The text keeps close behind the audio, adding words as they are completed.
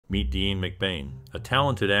Meet Diane McBain, a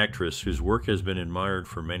talented actress whose work has been admired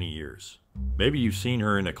for many years. Maybe you've seen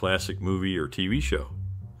her in a classic movie or TV show.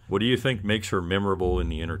 What do you think makes her memorable in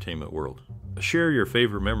the entertainment world? Share your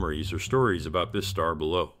favorite memories or stories about this star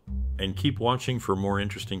below. And keep watching for more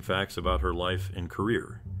interesting facts about her life and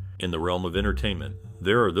career. In the realm of entertainment,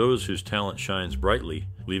 there are those whose talent shines brightly,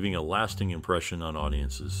 leaving a lasting impression on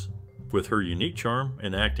audiences. With her unique charm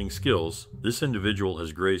and acting skills, this individual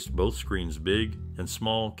has graced both screens, big and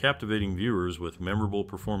small, captivating viewers with memorable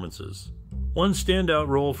performances. One standout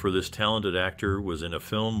role for this talented actor was in a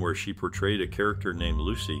film where she portrayed a character named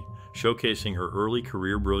Lucy, showcasing her early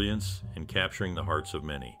career brilliance and capturing the hearts of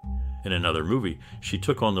many. In another movie, she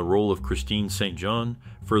took on the role of Christine St. John,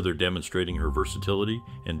 further demonstrating her versatility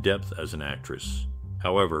and depth as an actress.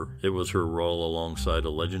 However, it was her role alongside a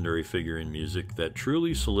legendary figure in music that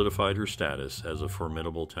truly solidified her status as a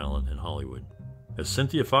formidable talent in Hollywood. As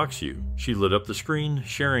Cynthia Foxhew, she lit up the screen,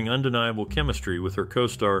 sharing undeniable chemistry with her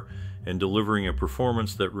co-star and delivering a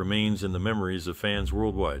performance that remains in the memories of fans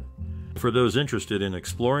worldwide. For those interested in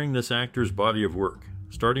exploring this actor's body of work,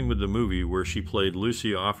 starting with the movie where she played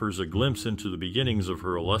Lucy offers a glimpse into the beginnings of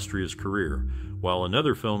her illustrious career, while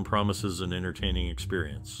another film promises an entertaining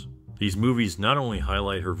experience. These movies not only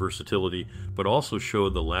highlight her versatility, but also show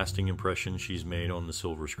the lasting impression she's made on the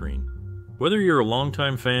silver screen. Whether you're a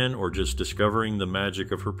longtime fan or just discovering the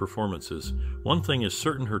magic of her performances, one thing is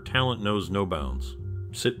certain: her talent knows no bounds.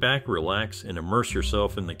 Sit back, relax, and immerse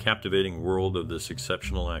yourself in the captivating world of this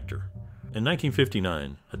exceptional actor. In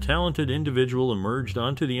 1959, a talented individual emerged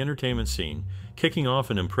onto the entertainment scene, kicking off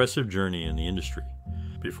an impressive journey in the industry.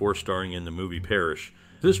 Before starring in the movie Parish,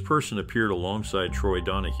 this person appeared alongside Troy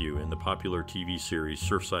Donahue in the popular TV series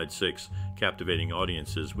Surfside 6, captivating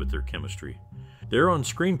audiences with their chemistry. Their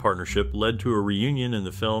on-screen partnership led to a reunion in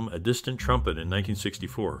the film A Distant Trumpet in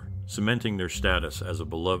 1964, cementing their status as a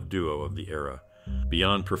beloved duo of the era.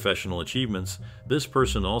 Beyond professional achievements, this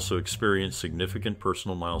person also experienced significant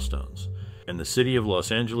personal milestones. In the city of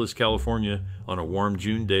Los Angeles, California, on a warm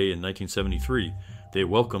June day in 1973, they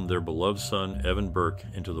welcomed their beloved son, Evan Burke,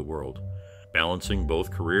 into the world. Balancing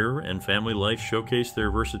both career and family life showcased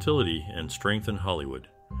their versatility and strength in Hollywood.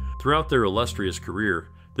 Throughout their illustrious career,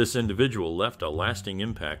 this individual left a lasting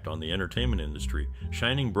impact on the entertainment industry,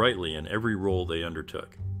 shining brightly in every role they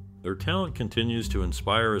undertook. Their talent continues to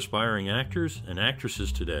inspire aspiring actors and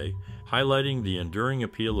actresses today, highlighting the enduring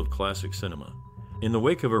appeal of classic cinema. In the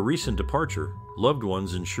wake of a recent departure, loved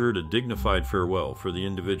ones ensured a dignified farewell for the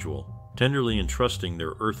individual, tenderly entrusting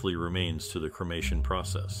their earthly remains to the cremation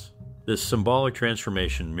process. This symbolic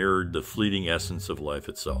transformation mirrored the fleeting essence of life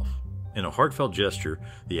itself. In a heartfelt gesture,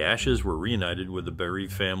 the ashes were reunited with the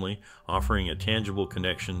bereaved family, offering a tangible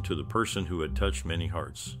connection to the person who had touched many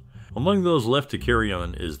hearts. Among those left to carry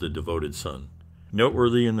on is the devoted son.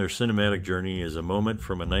 Noteworthy in their cinematic journey is a moment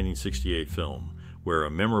from a 1968 film, where a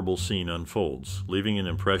memorable scene unfolds, leaving an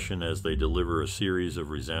impression as they deliver a series of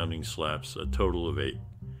resounding slaps, a total of 8.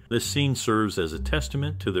 This scene serves as a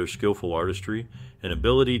testament to their skillful artistry and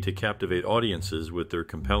ability to captivate audiences with their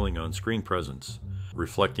compelling on-screen presence.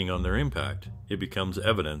 Reflecting on their impact, it becomes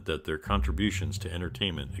evident that their contributions to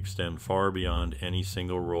entertainment extend far beyond any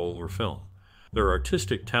single role or film. Their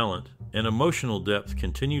artistic talent and emotional depth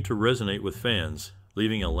continue to resonate with fans,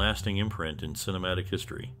 leaving a lasting imprint in cinematic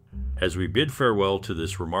history. As we bid farewell to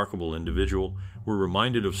this remarkable individual, we're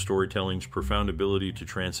reminded of storytelling's profound ability to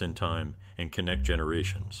transcend time and connect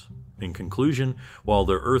generations. In conclusion, while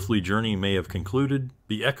their earthly journey may have concluded,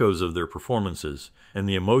 the echoes of their performances and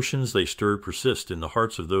the emotions they stirred persist in the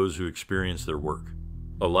hearts of those who experience their work.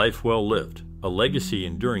 A life well lived, a legacy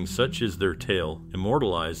enduring, such is their tale,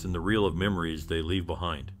 immortalized in the reel of memories they leave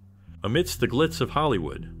behind. Amidst the glitz of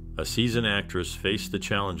Hollywood, a seasoned actress faced the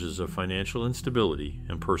challenges of financial instability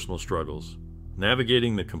and personal struggles.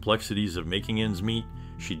 Navigating the complexities of making ends meet,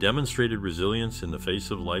 she demonstrated resilience in the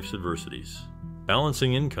face of life's adversities.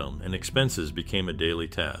 Balancing income and expenses became a daily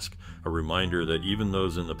task, a reminder that even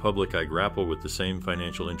those in the public eye grapple with the same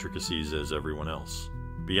financial intricacies as everyone else.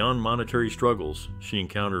 Beyond monetary struggles, she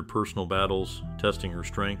encountered personal battles, testing her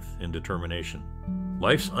strength and determination.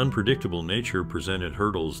 Life's unpredictable nature presented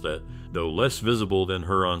hurdles that, though less visible than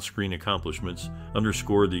her on-screen accomplishments,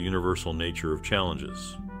 underscored the universal nature of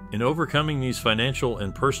challenges. In overcoming these financial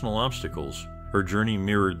and personal obstacles, her journey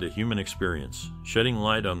mirrored the human experience, shedding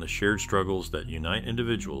light on the shared struggles that unite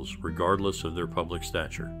individuals regardless of their public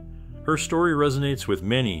stature. Her story resonates with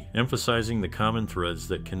many, emphasizing the common threads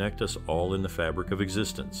that connect us all in the fabric of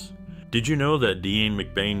existence. Did you know that Diane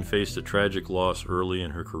McBain faced a tragic loss early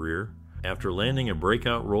in her career? After landing a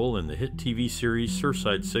breakout role in the hit TV series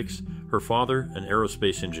Surfside 6, her father, an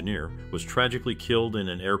aerospace engineer, was tragically killed in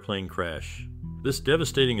an airplane crash. This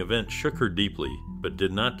devastating event shook her deeply, but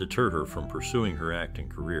did not deter her from pursuing her acting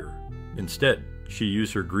career. Instead, she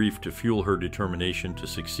used her grief to fuel her determination to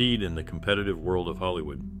succeed in the competitive world of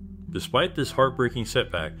Hollywood. Despite this heartbreaking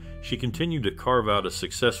setback, she continued to carve out a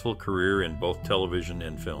successful career in both television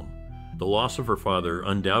and film. The loss of her father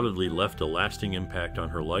undoubtedly left a lasting impact on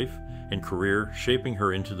her life and career, shaping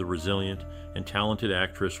her into the resilient and talented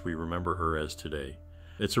actress we remember her as today.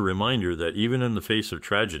 It's a reminder that even in the face of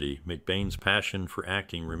tragedy, McBain's passion for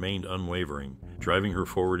acting remained unwavering, driving her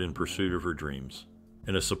forward in pursuit of her dreams.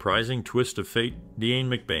 In a surprising twist of fate, Diane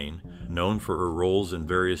McBain, known for her roles in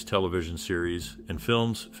various television series and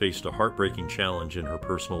films, faced a heartbreaking challenge in her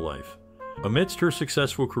personal life. Amidst her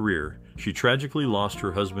successful career, she tragically lost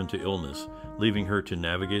her husband to illness, leaving her to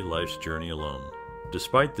navigate life's journey alone.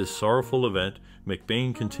 Despite this sorrowful event,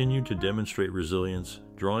 McBain continued to demonstrate resilience,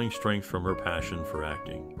 drawing strength from her passion for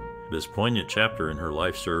acting. This poignant chapter in her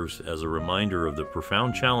life serves as a reminder of the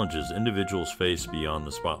profound challenges individuals face beyond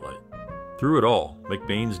the spotlight. Through it all,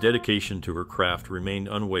 McBain's dedication to her craft remained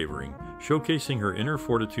unwavering, showcasing her inner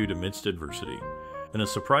fortitude amidst adversity. In a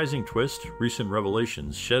surprising twist, recent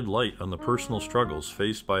revelations shed light on the personal struggles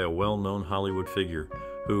faced by a well-known Hollywood figure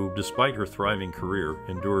who, despite her thriving career,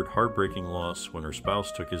 endured heartbreaking loss when her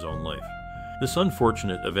spouse took his own life. This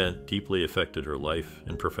unfortunate event deeply affected her life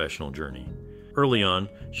and professional journey. Early on,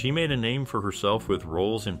 she made a name for herself with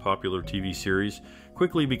roles in popular TV series,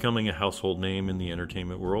 quickly becoming a household name in the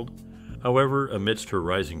entertainment world. However, amidst her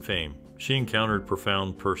rising fame, she encountered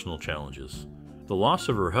profound personal challenges. The loss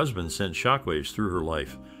of her husband sent shockwaves through her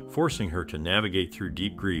life, forcing her to navigate through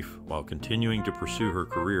deep grief while continuing to pursue her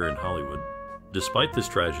career in Hollywood. Despite this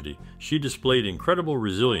tragedy, she displayed incredible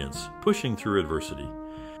resilience, pushing through adversity.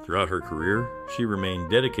 Throughout her career, she remained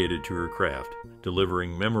dedicated to her craft,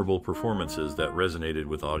 delivering memorable performances that resonated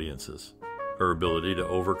with audiences. Her ability to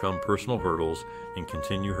overcome personal hurdles and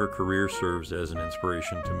continue her career serves as an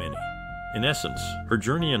inspiration to many. In essence, her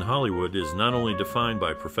journey in Hollywood is not only defined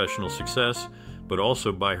by professional success, but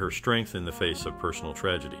also by her strength in the face of personal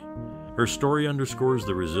tragedy. Her story underscores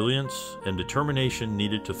the resilience and determination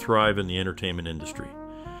needed to thrive in the entertainment industry.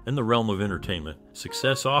 In the realm of entertainment,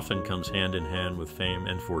 success often comes hand in hand with fame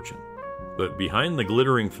and fortune. But behind the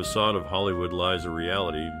glittering facade of Hollywood lies a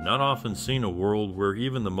reality not often seen, a world where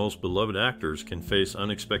even the most beloved actors can face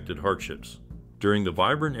unexpected hardships. During the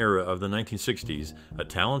vibrant era of the 1960s, a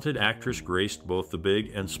talented actress graced both the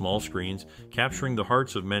big and small screens, capturing the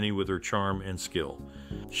hearts of many with her charm and skill.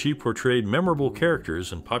 She portrayed memorable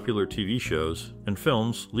characters in popular TV shows and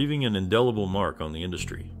films, leaving an indelible mark on the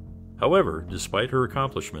industry. However, despite her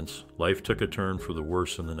accomplishments, life took a turn for the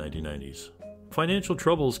worse in the 1990s. Financial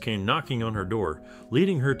troubles came knocking on her door,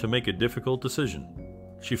 leading her to make a difficult decision.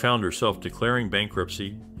 She found herself declaring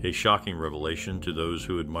bankruptcy, a shocking revelation to those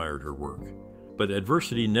who admired her work. But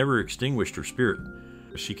adversity never extinguished her spirit.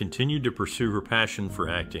 She continued to pursue her passion for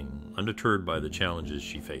acting, undeterred by the challenges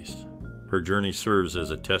she faced. Her journey serves as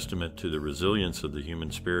a testament to the resilience of the human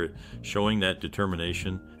spirit, showing that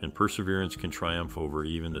determination and perseverance can triumph over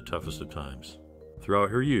even the toughest of times. Throughout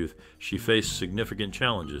her youth, she faced significant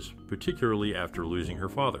challenges, particularly after losing her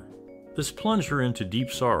father. This plunged her into deep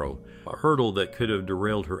sorrow, a hurdle that could have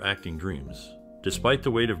derailed her acting dreams. Despite the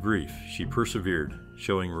weight of grief, she persevered,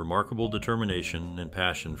 showing remarkable determination and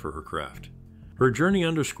passion for her craft. Her journey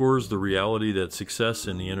underscores the reality that success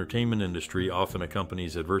in the entertainment industry often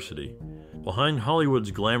accompanies adversity. Behind Hollywood's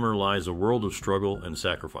glamour lies a world of struggle and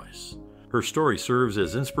sacrifice. Her story serves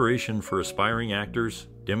as inspiration for aspiring actors,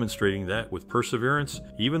 demonstrating that with perseverance,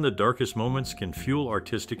 even the darkest moments can fuel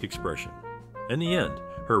artistic expression. In the end,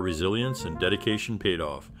 her resilience and dedication paid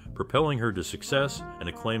off, propelling her to success and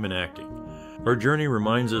acclaim in acting. Her journey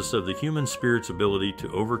reminds us of the human spirit's ability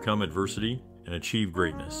to overcome adversity and achieve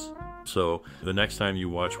greatness. So, the next time you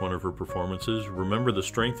watch one of her performances, remember the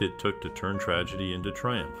strength it took to turn tragedy into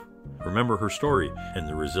triumph. Remember her story and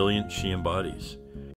the resilience she embodies.